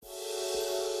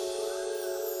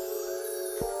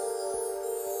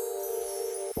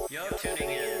You're tuning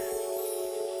in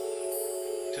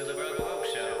to the Broke Woke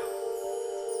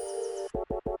Show.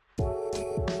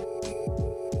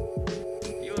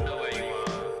 You know where you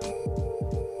are.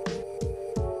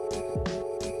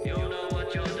 You know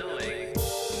what you're doing.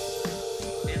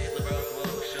 It's the Broke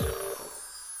Woke Show.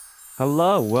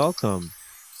 Hello, welcome.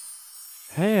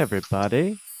 Hey,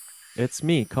 everybody. It's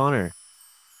me, Connor.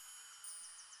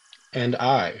 And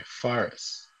I,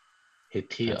 Faris,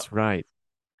 Hitia. That's right.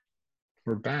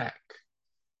 We're back.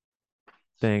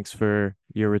 Thanks for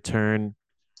your return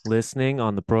listening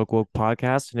on the Broke Woke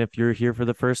podcast. And if you're here for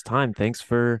the first time, thanks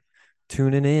for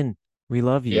tuning in. We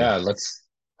love you. Yeah, let's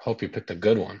hope you picked a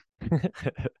good one.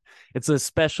 It's a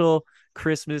special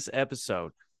Christmas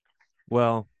episode.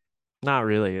 Well, not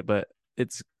really, but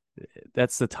it's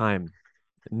that's the time.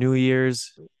 New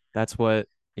Year's, that's what,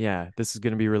 yeah, this is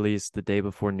going to be released the day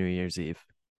before New Year's Eve.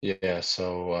 Yeah,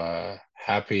 so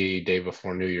happy day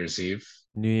before New Year's Eve.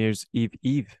 New Year's Eve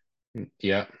Eve.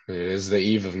 Yeah, it is the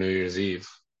eve of New Year's Eve.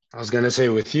 I was gonna say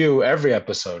with you, every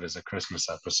episode is a Christmas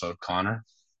episode, Connor.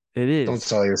 It Don't is.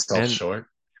 sell yourself And short.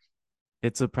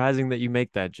 it's surprising that you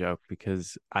make that joke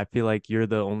because I feel like you're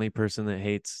the only person that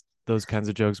hates those kinds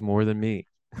of jokes more than me.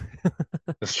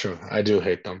 That's true. I do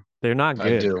hate them. They're not I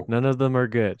good. do. None of them are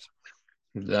good.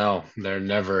 No, they're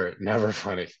never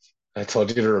funny. I told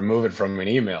you to remove it from an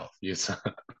email. You said,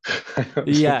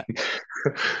 Yeah,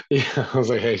 yeah, I was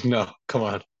like, hey, no, come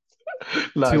on,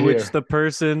 not to which here. the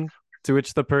person to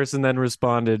which the person then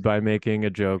responded by making a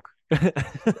joke.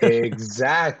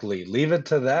 Exactly. Leave it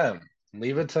to them.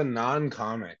 Leave it to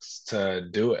non-comics to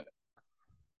do it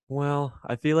Well,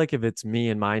 I feel like if it's me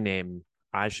and my name,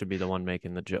 I should be the one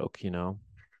making the joke, you know?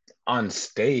 on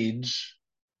stage.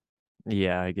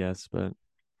 Yeah, I guess, but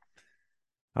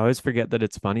I always forget that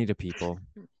it's funny to people.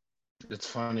 It's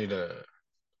funny to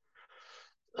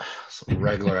some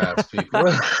regular ass people.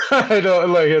 I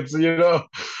don't like it's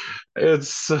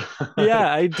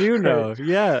Yeah, I do crazy. know.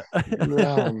 Yeah.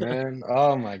 No, man.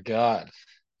 Oh my God.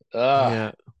 Ugh.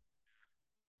 Yeah.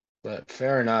 But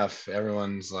fair enough.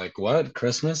 Everyone's like, what?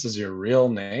 Christmas is your real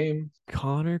name?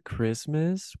 Connor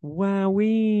Christmas?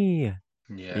 Wowee.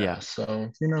 Yeah. Yeah. So,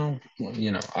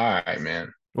 all right,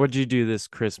 man. What'd you do this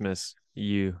Christmas,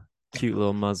 you cute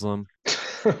little Muslim?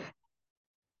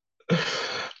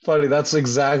 Funny, that's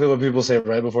exactly what people say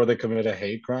right before they commit a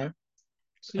hate crime.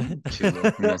 See, cute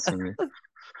little Muslim.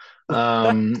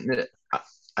 Um,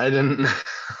 I didn't.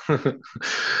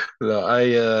 No, I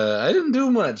didn't do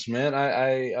much, man.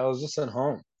 I was just at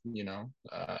home,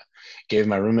 gave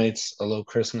my roommates a little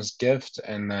Christmas gift,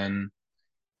 and then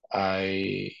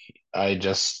I I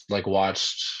just like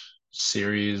watched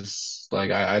series.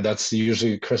 Like I that's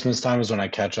usually Christmas time is when I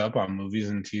catch up on movies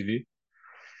and TV.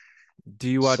 Do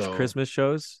you watch So Christmas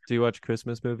shows? Do you watch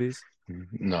Christmas movies?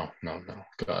 no, no, no,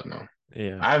 God no.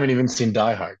 Yeah. I haven't even seen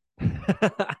Die Hard.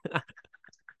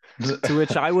 To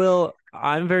which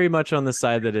I'm very much on the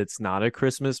side that it's not a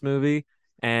Christmas movie.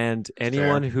 And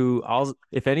Fair.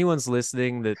 if anyone's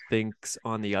listening that thinks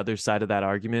on the other side of that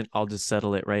argument, I'll just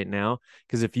settle it right now.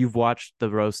 Because if you've watched the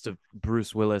roast of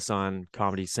Bruce Willis on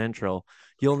Comedy Central,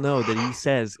 you'll know that he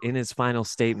says in his final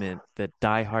statement that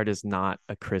Die Hard is not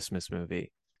a Christmas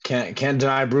movie. Can't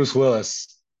deny Bruce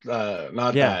Willis.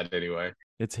 Not Yeah, that anyway.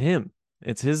 it's him.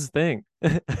 It's his thing.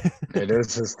 It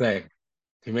is his thing.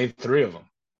 He made three of them.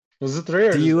 Was it three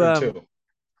or Do just you or two?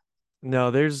 No,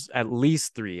 there's at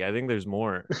least three. I think there's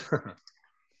more.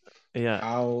 Yeah.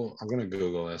 How I'm gonna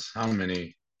Google this. How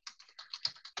many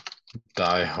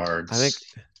Die I think Hards I think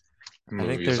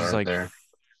movies there's are like there?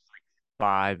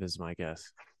 five is my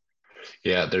guess.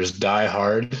 Yeah, there's Die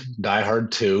Hard, Die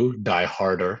Hard 2, Die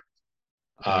Harder,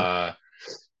 Yeah. uh,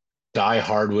 Die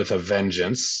Hard with a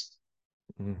Vengeance,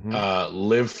 Hmm.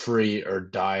 Live Free or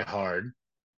Die Hard,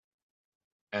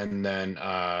 and then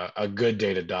A Good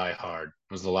Day to Die Hard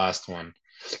was the last one,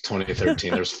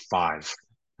 2013. There's five.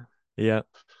 Yeah.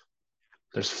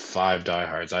 There's five Die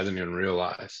Hards. I didn't even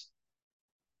realize.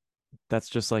 That's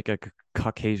just like a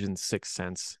Caucasian sixth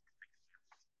sense.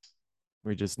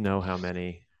 We just know how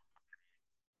many.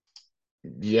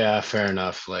 Yeah, fair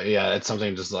enough. Like, yeah, it's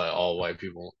something just like all white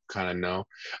people kind of know.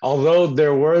 Although they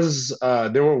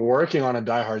were working on a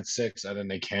Die Hard 6 and then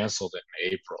they canceled it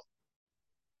in April.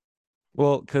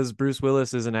 Well, because Bruce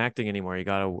Willis isn't acting anymore. He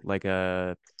got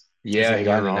is Yeah, it he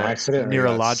got in an accident and he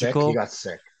got sick. He neurological? got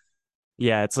sick.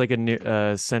 Yeah, it's like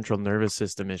a central nervous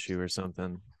system issue or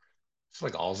something. It's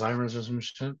like Alzheimer's or some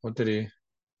shit. What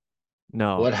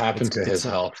No, happened to his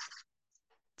health?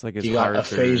 it's like his He got heart or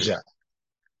aphasia.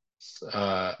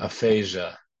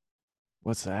 Aphasia.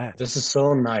 what's that? This is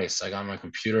so nice. I got my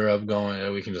computer up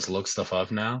going. We can just look stuff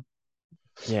up now.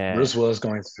 Yeah. Bruce Willis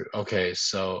going through. Okay,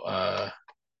 so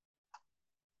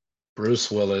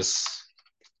Bruce Willis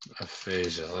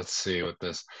aphasia. Let's see what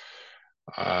this.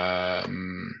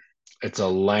 Um, it's a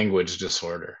language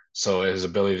disorder. So his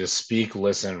ability to speak,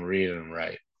 listen, read, and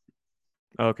write.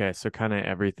 Okay, so kind of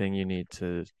everything you need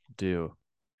to do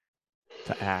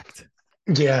to act.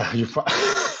 Yeah, you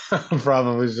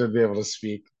probably should be able to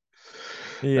speak.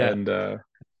 Yeah, And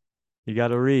you got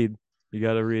to read. You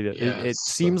got to read it. It yeah, it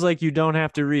so seems like you don't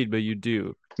have to read, but you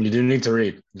do. you do need to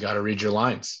read. You got to read your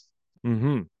lines.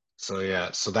 Mm-hmm. So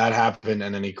yeah, so that happened,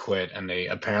 and then he quit. And they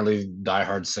apparently Die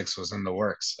Hard 6 was in the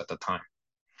works at the time.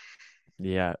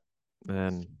 Yeah.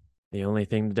 And the only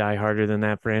thing to die harder than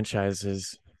that franchise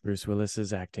is Bruce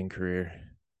Willis's acting career.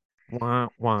 Wah,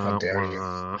 How wah, dare you?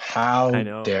 wah. I How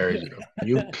know. dare you?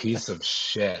 You piece of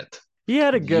shit. He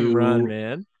had a good run, You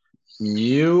man.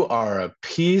 you are a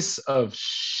piece of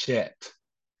shit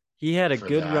He had a for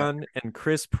good that. run, and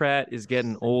Chris Pratt is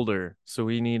getting older, so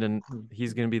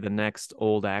he's gonna be the next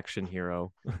old action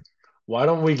hero. Why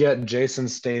don't we get Jason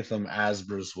Statham as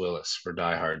Bruce Willis for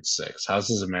Die Hard 6? How's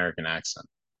his American accent?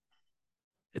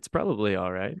 It's probably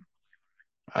all right.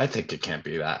 I think it can't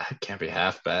be that. It can't be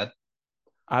half bad.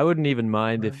 I wouldn't even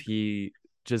mind if he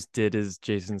just did his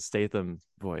Jason Statham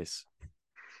voice.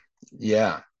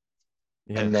 Yeah.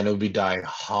 Yeah. And then it would be Die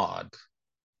Hard.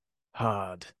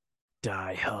 Hard.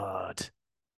 Die hard.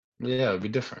 Yeah, it would be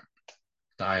different.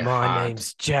 Die My Hard.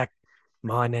 name's Jack.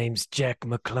 My name's Jack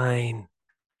McClane.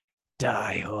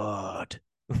 Die hard.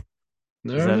 Is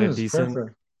There it that a is. decent?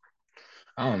 Perfect.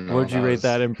 I don't know. Would you That rate was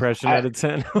that impression I out of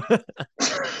 10?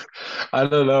 I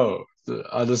don't know.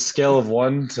 On the scale of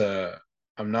 1 to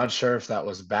I'm not sure if that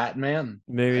was Batman.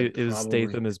 Maybe I'd it was probably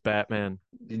Statham as Batman.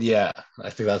 yeah, I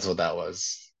think that's what that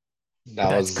was. That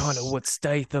That's kind of was what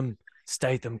Statham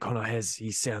kind of has.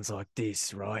 He sounds like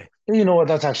this, right? you know what?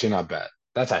 That's actually not bad.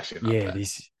 That's actually not Yeah, bad.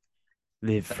 this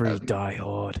live free, die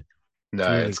hard. It's No,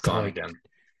 really it's gone tight. again.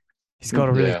 He's got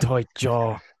a really Yeah. tight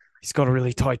jaw. He's got a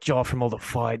really tight jaw from all the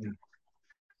fighting.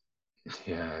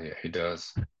 Yeah, he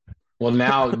does. Well,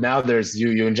 now there's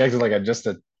you injected like a just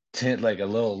a tint, like a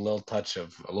little touch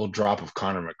of a little drop of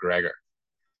Conor McGregor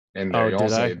in there. Oh, You did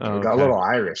also I? you Oh, got a okay. little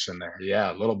Irish in there.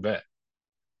 Yeah, a little bit.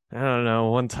 I don't know.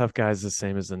 One tough guy's the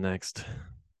same as the next.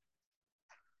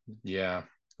 Yeah.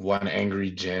 One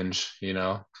angry ginge,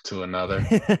 to another.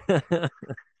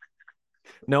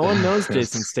 No one knows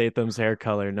Jason Statham's hair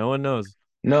color. No one knows.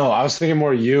 No, I was thinking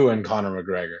more you and Conor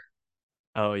McGregor.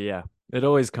 Oh yeah. It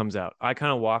always comes out. I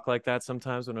kind of walk like that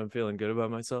sometimes when I'm feeling good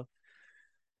about myself.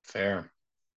 Fair.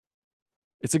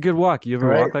 It's a good walk. You All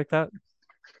ever right. walk like that?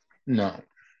 No.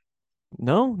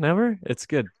 No, never. It's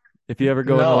good. If you ever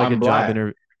go into No, like a I'm job black.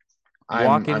 interview,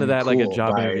 walk into I'm that like a cool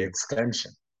job by interview.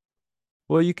 extension.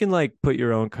 Well, you can like put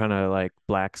your own kind of like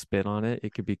black spin on it.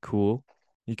 It could be cool.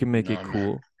 You can make it No, man.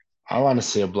 cool. I want to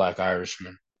see a black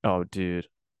Irishman. Oh, dude.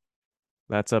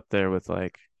 That's up there with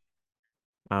like,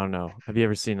 I don't know. Have you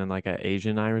ever seen like an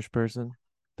Asian Irish person?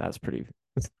 That's pretty,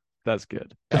 that's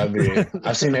good. That'd be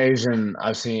I've seen Asian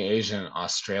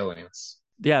Australians.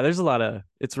 Yeah, there's a lot of,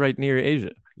 it's right near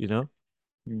Asia, you know?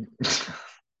 Yeah,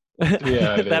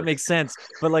 it That is. makes sense.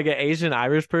 But like an Asian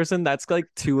Irish person, that's like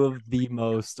two of the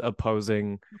most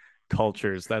opposing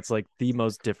cultures. That's like the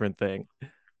most different thing.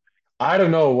 I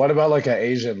don't know. What about like an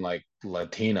Asian like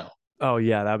Latino? Oh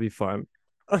yeah, that'd be fun.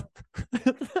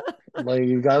 Like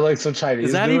you got like some Is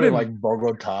Chinese that dude in even like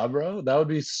Bogota, bro? That would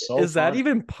be so is that fun.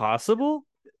 even possible?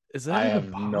 Is that I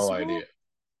even have no idea. possible?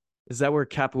 Is that where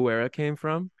capoeira came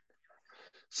from?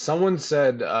 Someone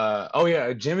said, "Oh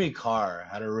yeah, Jimmy Carr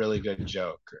had a really good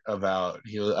joke about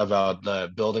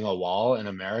the building a wall in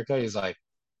America." He's like,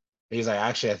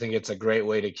 actually, I think it's a great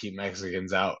way to keep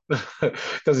Mexicans out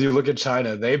because you look at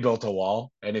China, they built a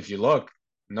wall, and if you look,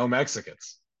 no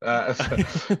Mexicans. And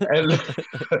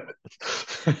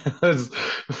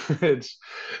which,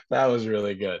 that was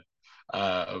really good.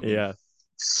 Um, Yeah.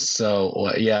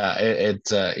 so yeah,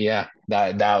 yeah,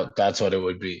 that's what it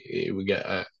would be. It would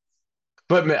get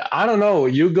but man, I don't know.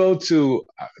 You go to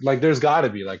like, there's got to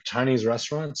be like Chinese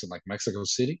restaurants in like Mexico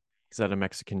City. Is that a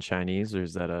Mexican Chinese or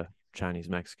is that a Chinese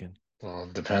Mexican? Well,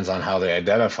 it depends on how they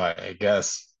identify, I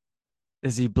guess.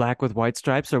 Is he black with white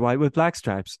stripes or white with black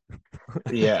stripes?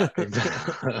 Yeah,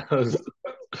 it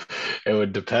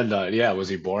would depend on. Yeah, was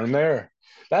he born there?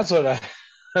 That's what I.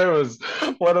 That was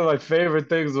one of my favorite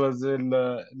things was in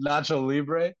Nacho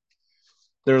Libre.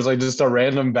 There was like just a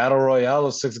random battle royale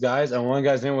of 6 guys, and one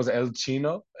guy's name was El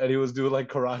Chino, and he was doing like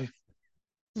karate.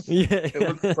 Yeah.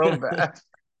 It was so bad.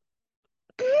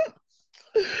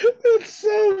 It's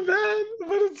so bad,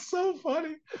 but it's so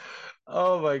funny.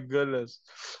 Oh my goodness.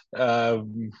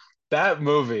 Um, that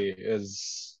movie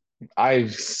is, I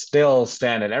still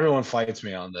stand it. Everyone fights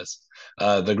me on this.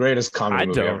 The greatest comedy I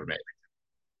movie ever don't. made.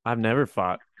 I've never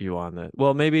fought you on that.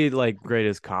 Well, maybe like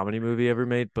greatest comedy movie ever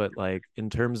made, but like in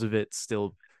terms of it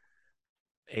still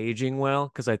aging well,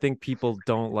 because I think people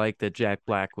don't like that Jack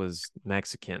Black was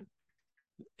Mexican.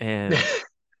 And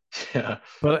Yeah,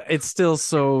 but it's still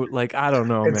so like I don't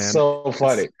know, it's man. so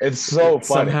funny. It's so It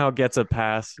funny. somehow gets a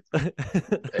pass.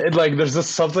 It, like there's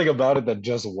just something about it that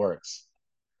just works.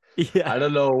 Yeah. I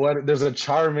don't know what. There's a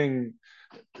charming,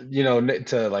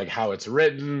 to like how it's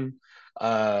written.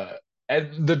 Uh,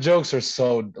 and the jokes are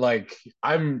so like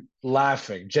I'm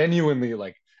laughing genuinely,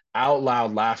 like out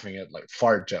loud laughing at like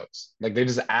fart jokes. Like they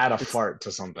just add a It's fart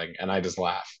to something, and I just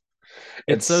laugh.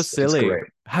 it's so It's silly. great.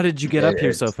 How did you get up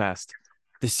here so It's fast?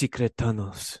 The secret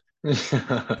tunnels.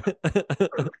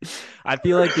 I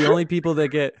feel like the only people that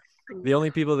get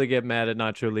mad at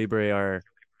Nacho Libre are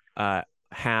uh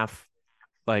half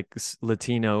like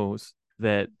Latinos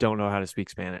that don't know how to speak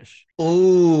Spanish.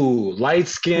 Ooh, light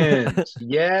skinned.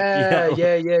 Yeah, Yeah,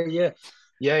 yeah, yeah, yeah.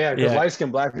 Yeah, yeah, because yeah, light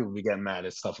skinned black people be getting mad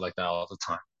at stuff like that all the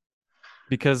time.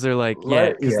 because they're like, yeah,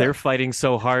 Light, because yeah. they're fighting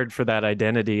so hard for that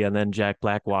identity, and then Jack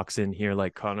Black walks in here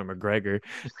like Conor McGregor.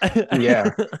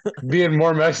 Yeah, being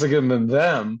more Mexican than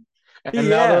them, and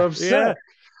now they're Yeah, upset. yeah,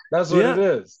 That's what it yeah,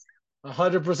 is.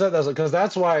 100%. That's because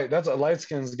that's why light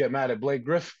skins get mad at Blake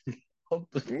Griffin.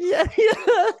 yeah,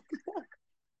 yeah.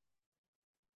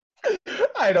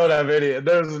 I don't have any.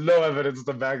 There's no evidence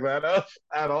to back that up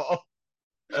at all.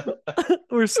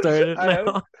 We're starting I have,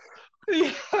 now.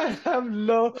 yeah,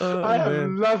 Oh I have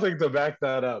man. nothing to back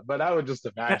that up. But I would just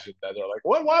imagine that they're like,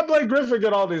 what? Why Blake Griffin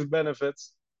get all these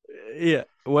benefits? Yeah.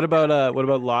 What about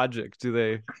Logic?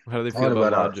 How do they feel What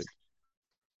about about Logic?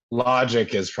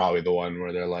 Logic is probably the one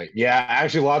where they're like, yeah,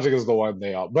 actually, Logic is the one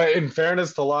they all. But in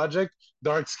fairness to Logic,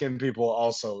 dark skinned people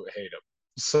also hate him.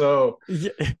 So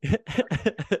Yeah.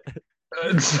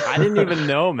 I didn't even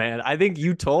know, man. I think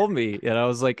you told me, and I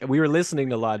was like, we were listening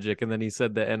to Logic, and then he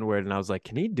said the N word, and I was like,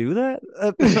 can he do that?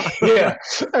 yeah,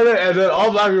 and then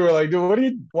all black people were like, dude, what are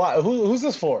you? Why? Who's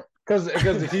this for? Because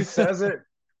he says it.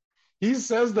 He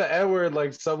says the N word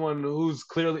like someone who's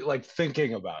clearly like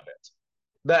thinking about it.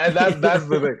 That's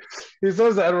the thing. He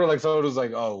says the N word like someone who's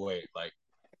like, oh wait, like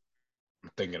I'm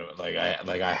thinking of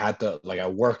it. I had to like I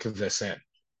worked this in.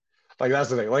 Like that's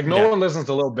the thing. Like no Yeah. one listens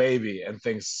to Lil Baby and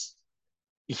thinks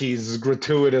he's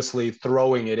gratuitously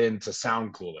throwing it in to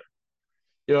sound cooler.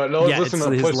 No one's Yeah, it's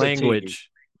listening to his Pusha T. language.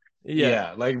 Yeah.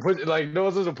 Yeah, like no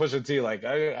one's listening to Pusha T. Like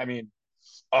I mean,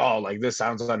 oh, like this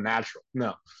sounds unnatural.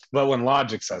 No, but when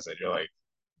Logic says it, you're like,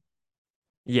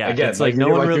 Yeah. again, It's like no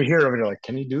one you really hear him and you're like,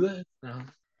 can you do that? No,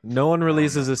 no one I don't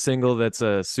know. releases a single that's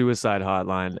a suicide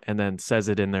hotline and then says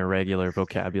it in their regular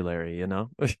vocabulary, you know?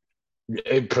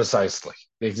 Precisely.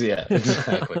 Yeah,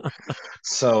 exactly.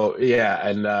 So yeah,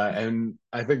 and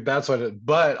I think that's what it.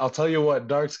 But I'll tell you what,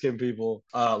 dark skinned people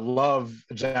love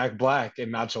Jack Black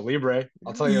and Nacho Libre.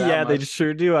 I'll tell you that Yeah, they much.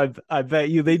 sure do. I bet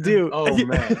you they do. Oh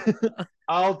man,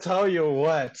 I'll tell you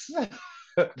what.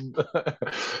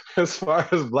 As far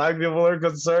as black people are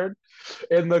concerned,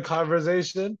 in the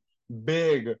conversation,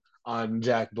 big on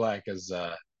Jack Black as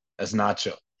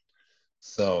Nacho.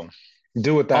 So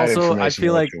do with that Also, I information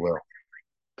feel what like you will.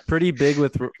 pretty big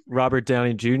with Robert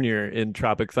Downey Jr. in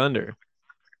Tropic Thunder.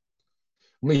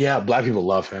 But yeah, black people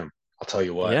love him. I'll tell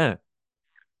you what. Yeah.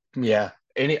 Yeah.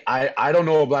 I don't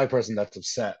know a black person that's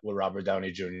upset with Robert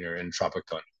Downey Jr. in Tropic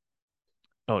Thunder.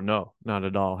 Oh no, not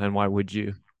at all. And why would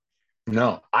you?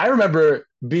 No. I remember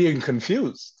being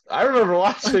confused. I remember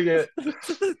watching it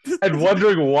and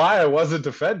wondering why I wasn't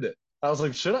offended. I was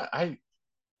like, should I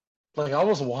like I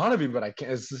almost want to be, but I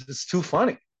can't. It's too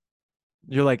funny.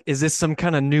 You're like, is this some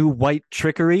kind of new white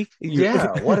trickery?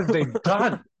 Yeah, what have they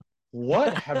done?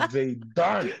 What have they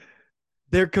done?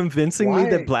 They're convincing me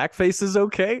that Why? blackface is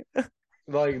okay.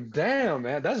 Like, damn,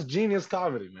 man, that's genius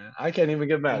comedy, man. I can't even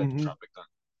get mad at Mm-hmm. Tropic Thunder.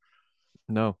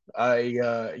 No.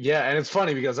 Yeah, and it's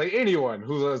funny because like anyone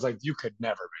who was like, you could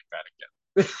never make that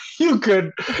again. You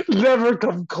could never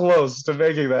come close to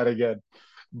making that again.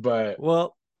 But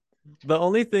Well, the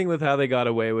only thing with how they got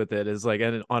away with it is like,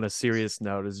 and on a serious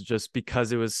note, is just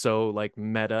because it was so like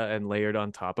meta and layered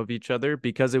on top of each other,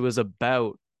 because it was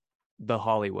about the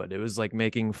Hollywood. It was like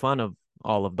making fun of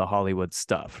all of the Hollywood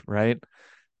stuff, right?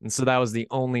 And so that was the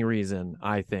only reason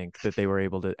I think that they were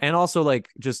able to, and also like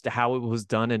just how it was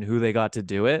done and who they got to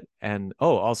do it. And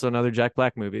oh, also another Jack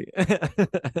Black movie.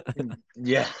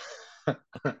 yeah.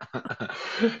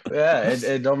 Yeah,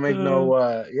 it don't make no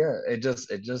yeah, It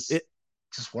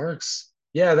just works.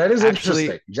 Yeah, that is actually,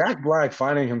 interesting. Jack Black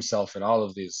finding himself in all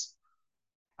of these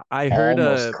I heard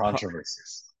almost a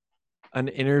controversies. an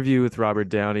interview with Robert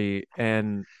Downey,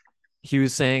 and he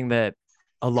was saying that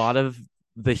a lot of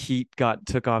the heat got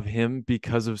took off him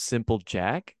because of Simple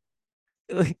Jack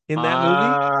in that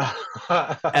movie,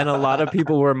 and a lot of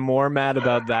people were more mad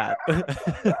about that.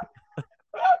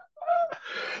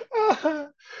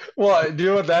 Well, do you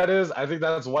know what that is? I think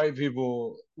that's white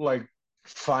people like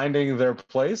finding their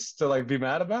place to like be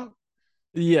mad about.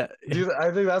 Yeah,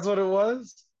 I think that's what it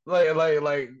was.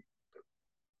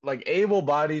 Like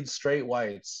able-bodied straight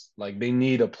whites, like they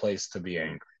need a place to be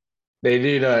angry. They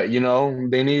need a,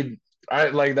 they need. I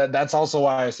like that. That's also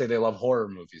why I say they love horror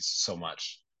movies so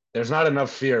much. There's not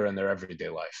enough fear in their everyday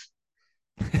life.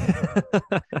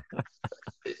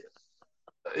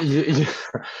 you,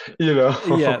 you know,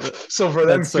 yeah, so for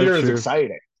them, that's so fear is true.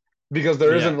 exciting because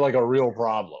there Yeah, isn't like a real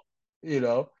problem, you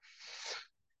know.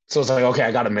 So it's like, okay,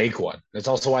 I got to make one. It's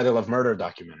also why they love murder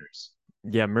documentaries.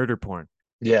 yeah, murder porn.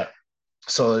 Yeah.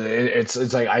 So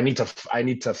it's like I need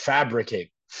to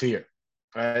fabricate fear.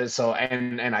 Right? So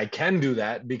and I can do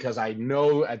that because I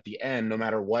know at the end, no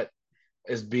matter what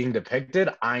is being depicted,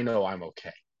 I know I'm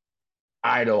okay.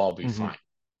 I know I'll be Hmm. fine.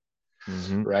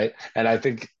 Hmm. Right.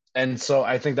 So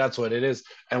I think that's what it is.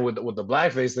 And with the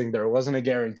blackface thing, there wasn't a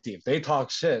guarantee. If they talk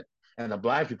shit and the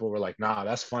black people were like, nah,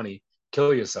 that's funny,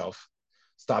 kill yourself,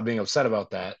 stop being upset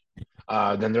about that.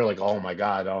 Then they're like, oh my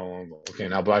God, oh, okay,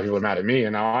 now black people are mad at me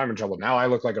and now I'm in trouble. Now I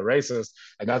look like a racist.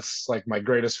 And that's like my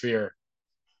greatest fear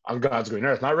on God's green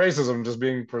earth. Not racism, just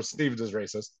being perceived as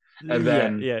racist. And Yeah,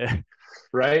 then, yeah,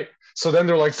 right? So then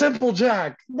they're like, Simple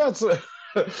Jack, that's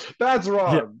yeah.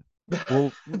 wrong.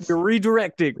 Well, we're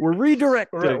redirecting. We're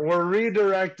redirecting. We're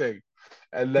redirecting.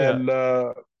 And Yeah. then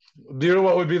do you know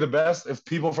what would be the best? If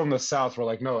people from the South were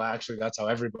like, no, actually, that's how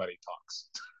everybody talks.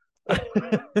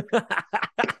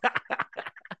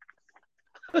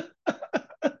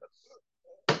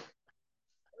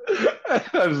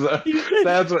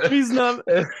 That's what he's not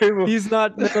he's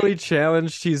not mentally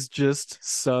challenged. He's just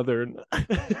Southern.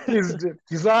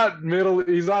 he's not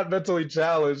mentally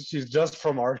challenged. He's just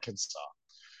from Arkansas.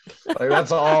 Like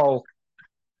that's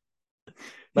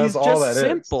He's all just that is.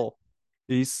 simple.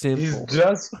 He's simple.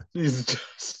 He's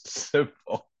just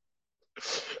simple.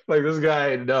 Like this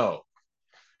guy, no.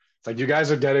 It's like you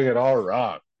guys are getting it all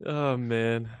wrong. Oh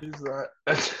man. He's not.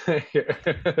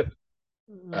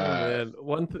 Oh man.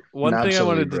 One thing I Nacho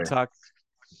wanted to Libre. talk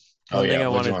Oh one thing yeah, I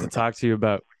what do you wanted want to to know? talk to you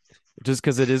about, just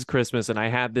because it is Christmas, and I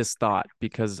had this thought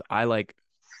because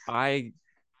I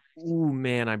ooh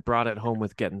man, I brought it home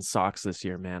with getting socks this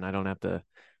year, man. I don't have to.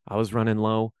 I was running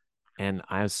low, and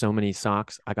I have so many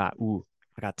socks. I got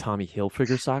Tommy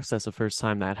Hilfiger socks. That's the first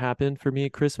time that happened for me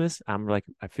at Christmas. I'm like,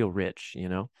 I feel rich, you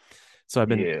know. So I've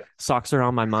been Yeah. socks are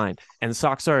on my mind, and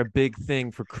socks are a big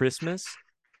thing for Christmas,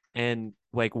 and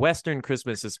like Western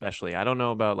Christmas especially. I don't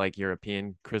know about like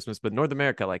European Christmas, but North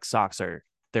America, like socks are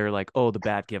they're like, oh, the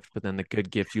bad gift, but then the good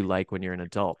gift you like when you're an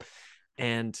adult.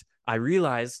 And I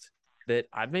realized that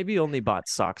I've maybe only bought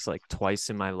socks like twice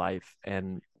in my life,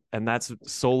 and that's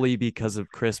solely because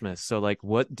of Christmas. So like,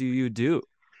 what do you do?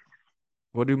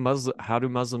 What do Muslim how do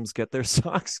Muslims get their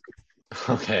socks?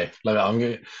 Okay. I'm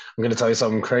gonna tell you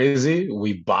something crazy.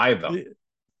 We buy them.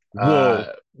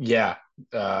 Whoa. Yeah.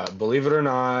 Believe it or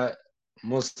not,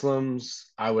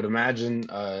 Muslims, I would imagine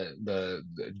the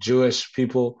Jewish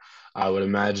people, I would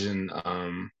imagine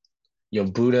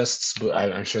Buddhists, but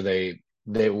I'm sure they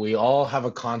we all have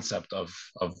a concept of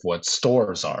what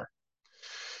stores are,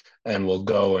 and we'll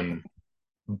go and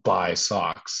buy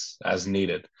socks as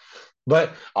needed.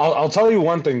 But I'll tell you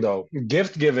one thing though,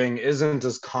 gift giving isn't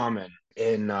as common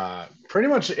in pretty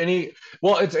much any.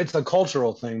 Well, it's a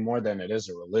cultural thing more than it is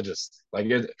a religious thing.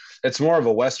 Like it's more of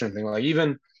a Western thing. Like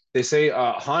even they say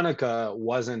Hanukkah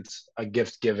wasn't a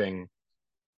gift giving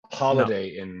No.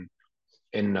 holiday in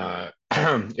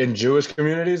in Jewish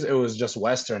communities. It was just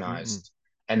Mm-mm. westernized,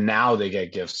 and now they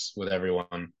get gifts with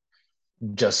everyone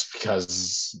just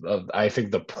because of, I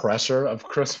think, the pressure of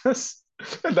Christmas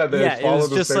that they Yeah, it follow was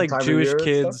the just same like time of Jewish year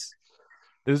and stuff. kids.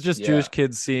 It was just Jewish Yeah,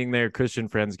 kids seeing their Christian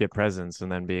friends get presents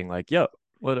and then being like, "Yo,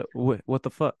 what the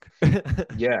fuck?"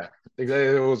 yeah.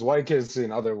 It was white kids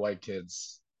seeing other white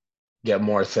kids get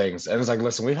more things, and it's like,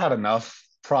 listen, we've had enough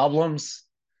problems.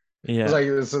 It's Yeah. like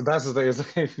that's the thing.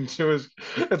 It's like Jewish,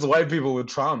 it's white people with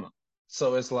trauma.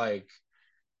 So it's like,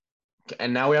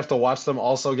 and now we have to watch them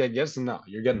also get gifts. No,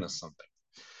 you're getting us something.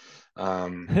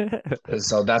 Um,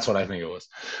 so that's what I think it was.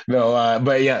 No,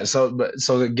 but yeah, so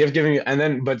the gift giving, and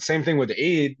then but same thing with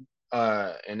Eid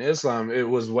in Islam. It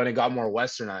was when it got more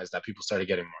westernized that people started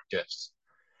getting more gifts,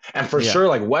 and for Yeah. sure,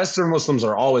 like Western Muslims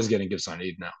are always getting gifts on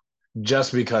Eid now,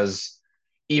 just because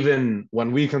even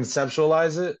when we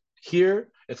conceptualize it here,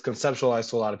 it's conceptualized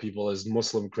to a lot of people as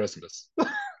Muslim Christmas,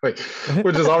 like,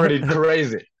 which is already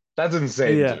crazy. That's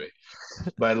insane to Yeah. me.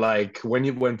 But like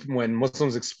when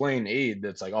Muslims explain Eid,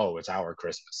 it's like, oh, it's our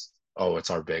Christmas. Oh, it's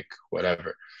our big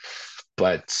whatever.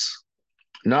 But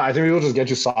no, I think people just get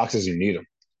you socks as you need them.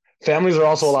 Families are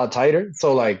also a lot tighter,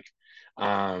 so like,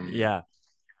 um, Yeah.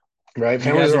 right? You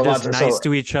Families guys are are a lot just tighter. So nice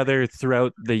to each other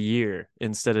throughout the year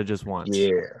instead of just once. yeah,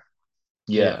 yeah.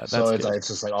 Yeah, So that's it's good. like, it's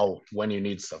just like, oh, when you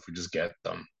need stuff, we just get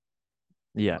them.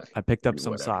 Yeah, Like I picked up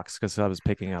some whatever. socks because I was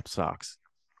picking up socks.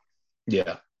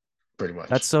 Yeah, pretty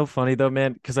That's much. so funny though,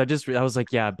 man. Because I was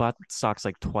like, yeah, I bought socks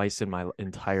like twice in my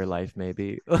entire life,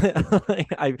 maybe.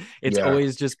 It's Yeah,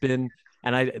 always just been,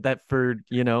 and I that for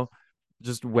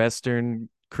just Western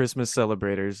Christmas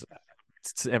celebrators.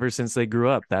 Ever since they grew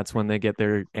up, that's when they get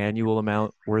their annual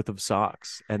amount worth of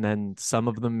socks, and then some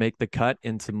of them make the cut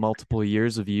into multiple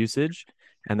years of usage,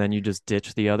 and then you just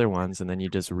ditch the other ones, and then you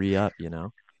just re-up.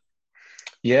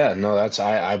 yeah. No, that's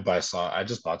I buy socks. I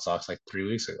just bought socks like 3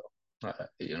 weeks ago.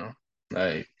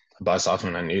 I buy socks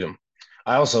when I need them.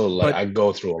 I also like But I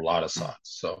go through a lot of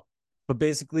socks. So But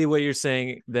basically, what you're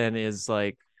saying then is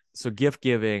like, so gift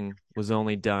giving was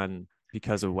only done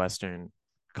because of Western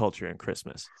culture and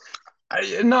Christmas.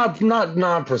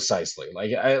 not precisely.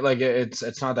 Like I like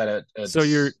it's not that So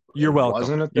you're it welcome.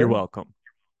 wasn't a You're thing. welcome.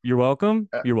 You're welcome.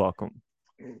 Uh, You're welcome.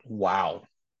 wow.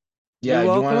 You're Yeah,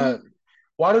 you wanna? welcome.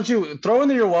 Why don't you throw in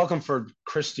the you're welcome for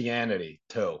Christianity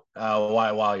too?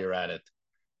 While you're at it,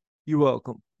 You're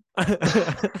welcome.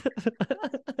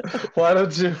 why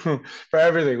don't you for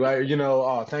everything? Like,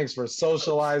 oh, thanks for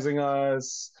socializing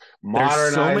us,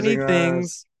 There's so many modernizing us.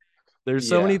 things. There's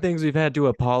so Yeah. many things we've had to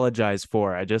apologize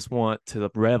for. I just want to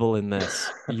revel in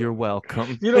this. You're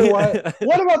welcome. You know what?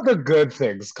 What about the good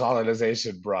things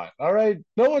colonization brought? All right,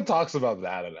 no one talks about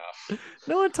that enough.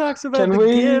 No one talks about Can the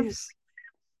we? gifts.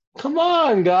 Come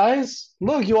on, guys.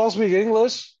 Look, you all speak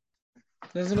English.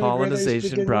 Isn't it great that you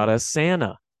speak Colonization brought English? us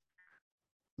Santa.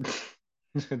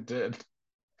 It did.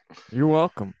 You're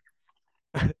welcome.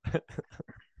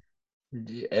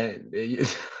 Yeah,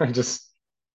 I just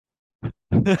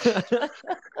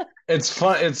it's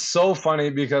fun. It's so funny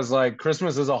because like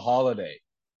Christmas is a holiday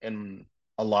in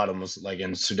a lot of like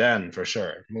in Sudan for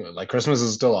sure. Like Christmas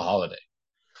is still a holiday.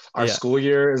 Our Yeah. school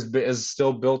year is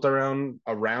still built around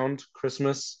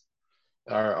Christmas.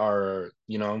 Our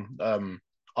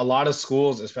a lot of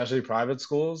schools, especially private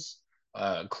schools,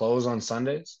 close on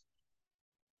Sundays.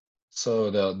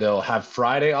 So they'll have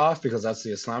Friday off because that's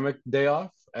the Islamic day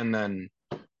off, and then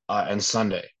and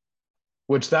Sunday,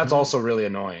 which that's Mm. also really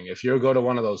annoying. If you go to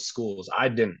one of those schools, I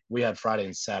didn't. We had Friday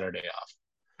and Saturday off.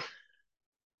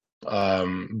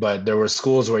 But there were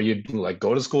schools where you'd like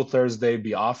go to school Thursday,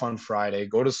 be off on Friday,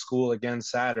 go to school again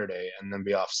Saturday, and then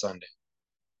be off Sunday,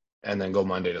 and then go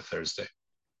Monday to Thursday.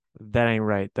 That ain't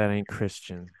right. That ain't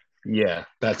Christian. Yeah,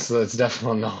 that's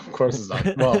definitely no. Of course it's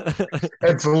not. Well,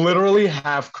 it's literally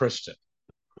half Christian.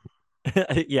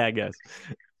 Yeah, I guess.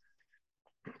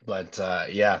 But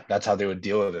yeah, that's how they would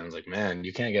deal with it. It's like, man,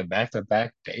 you can't get back to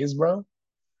back days, bro.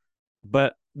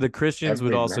 But the Christians would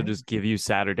Every also night. just give you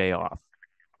Saturday off.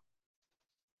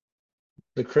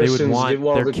 The They would Christians want give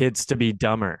well their the kids to be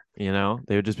dumber. They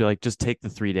would just be like, just take the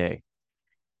 3 day.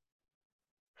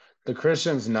 the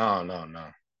Christians, no, no, no.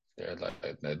 They're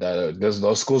like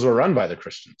those schools were run by the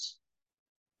Christians.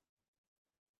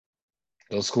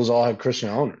 Those schools all had Christian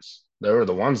owners. They were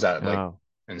the ones that like Oh,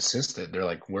 insisted. They're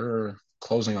like, we're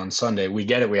closing on Sunday. We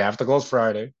get it. We have to close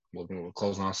Friday. We're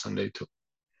closing on Sunday too.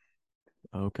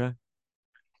 okay.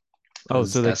 Oh, so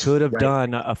Because they that's could have right.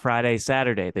 done a Friday,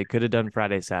 Saturday. They could have done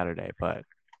Friday, Saturday, but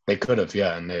They could have,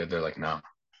 yeah, and they're like, no.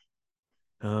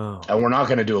 oh, And we're not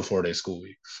gonna do a 4 day school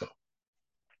week. So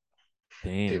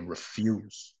they dang.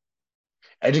 refuse.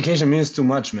 Education means too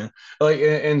much, man. Like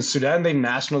in Sudan, they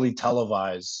nationally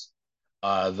televise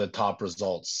the top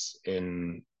results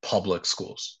in public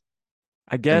schools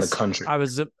I in the guess country.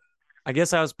 I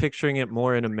guess I was picturing it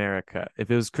more in America. If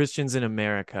it was Christians in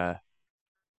America,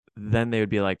 then they would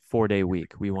be like 4 day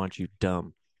week. We want you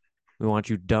dumb. We want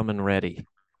you dumb and ready.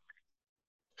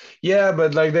 Yeah,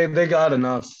 but like they got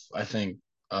enough, I think,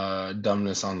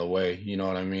 dumbness on the way. You know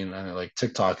what I mean? And like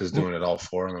TikTok is doing it all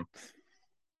for them.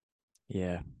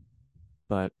 Yeah,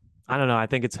 but I don't know. I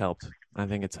think it's helped. I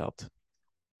think it's helped.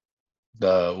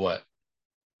 The what?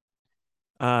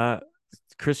 Uh,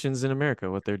 Christians in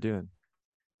America, what they're doing.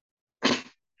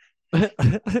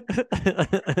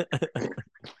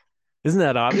 Isn't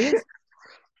that obvious?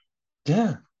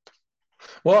 Yeah.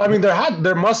 Well, I mean,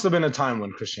 there must have been a time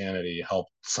when Christianity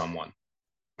helped someone.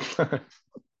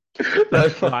 No,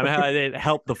 I mean, it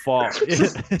helped the fall.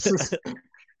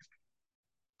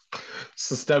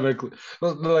 systemically.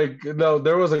 Like, no,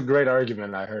 there was a great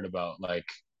argument I heard about, like,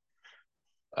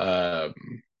 um,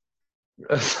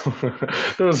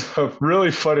 there was a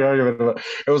really funny argument about,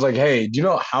 it was like, hey, do you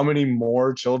know how many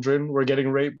more children were getting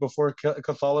raped before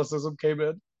Catholicism came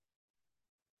in?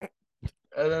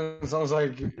 And then someone's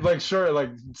like, sure, like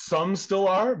some still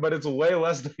are, but it's way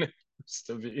less than it used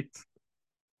to be.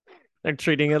 They're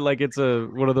treating it like it's a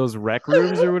one of those rec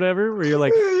rooms or whatever, where you're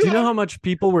like, do you know Yeah. how much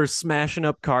people were smashing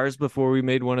up cars before we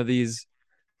made one of these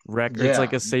records? Yeah,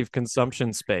 Like a safe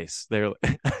consumption space. They're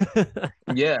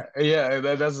yeah.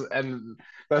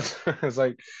 That's it's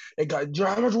like it got. Do you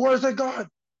know how much worse it got,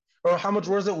 or how much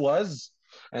worse it was?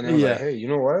 And it was like, yeah. hey, you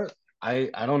know what?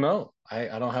 I don't know.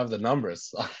 I don't have the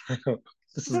numbers.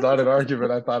 This is not an argument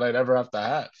I thought I'd ever have to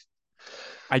have.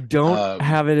 I don't Um,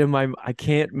 have it in my I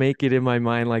can't make it in my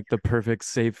mind like the perfect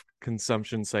safe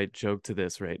consumption site joke to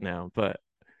this right now, but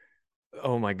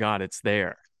oh my god, it's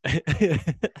there.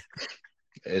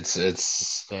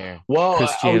 it's There. well, oh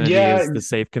Christianity yeah, is the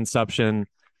safe consumption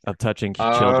of touching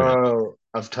children.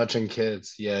 of touching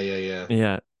kids. Yeah.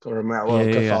 Yeah. Or Yeah, well, yeah,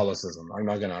 yeah. Catholicism. I'm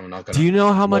not Do gonna you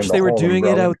know how blame much the they were whole doing it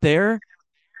umbrella. out there?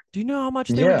 Do you know how much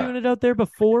they were Yeah, doing it out there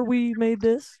before we made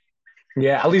this?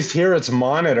 yeah. At least here it's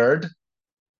monitored.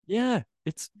 Yeah,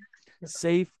 it's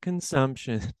safe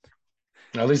consumption.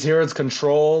 At least here it's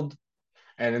controlled.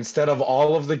 And instead of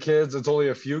all of the kids, it's only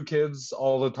a few kids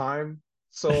all the time.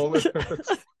 So Take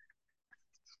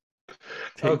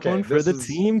okay, one for this the is.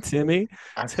 team, Timmy.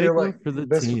 I feel Take one like for the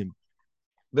this team.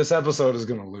 this episode is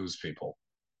gonna lose people.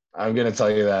 I'm gonna tell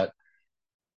you that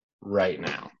right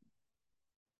now.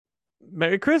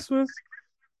 Merry Christmas.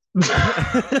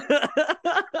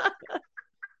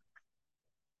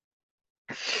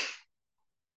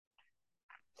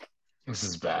 This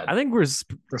is bad. I think This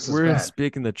is we're bad.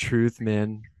 speaking the truth,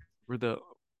 man. We're the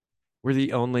we're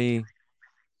the only This is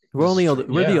true.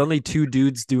 we're the Yeah, only two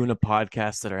dudes doing a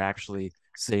podcast that are actually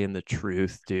saying the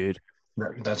truth, dude.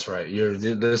 that's right.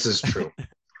 This is true.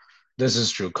 This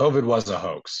is true. COVID was a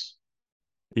hoax.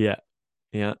 Yeah.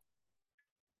 Yeah.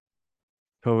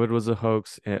 COVID was a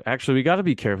hoax. Actually, we got to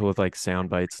be careful with like sound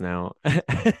bites now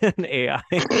and AI.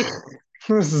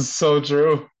 This is so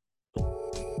true.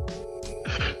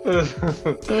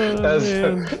 Oh,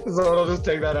 man. So I'll just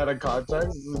take that out of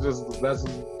context. That's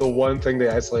the one thing they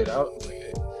isolate out.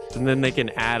 And then they can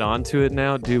add on to it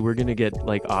now. Dude, we're going to get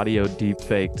like audio deep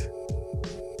faked.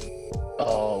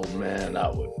 Oh man,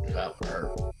 that would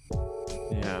hurt.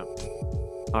 Yeah.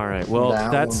 All right. Well,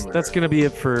 That that's one going to be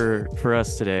it for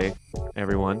us today,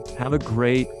 everyone. Have a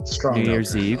great Strong New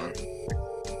Year's note, Eve. man.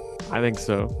 I think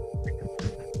so.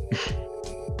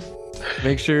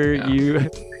 Make sure you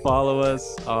follow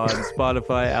us on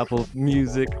Spotify, Apple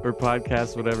Music, or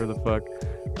podcast, whatever the fuck.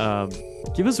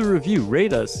 Give us a review.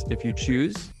 Rate us if you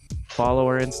choose. Follow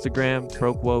our Instagram,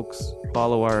 ProQuokes.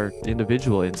 Follow our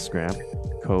individual Instagram,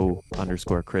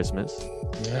 co_Christmas.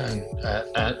 Yeah,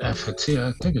 and at FOT,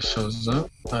 I think it shows up.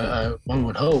 One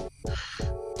would hope.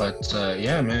 But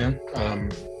yeah, man.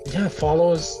 Yeah,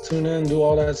 follow us, tune in, do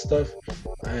all that stuff.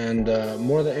 And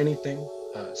more than anything,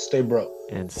 stay broke.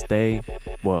 And stay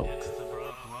woke.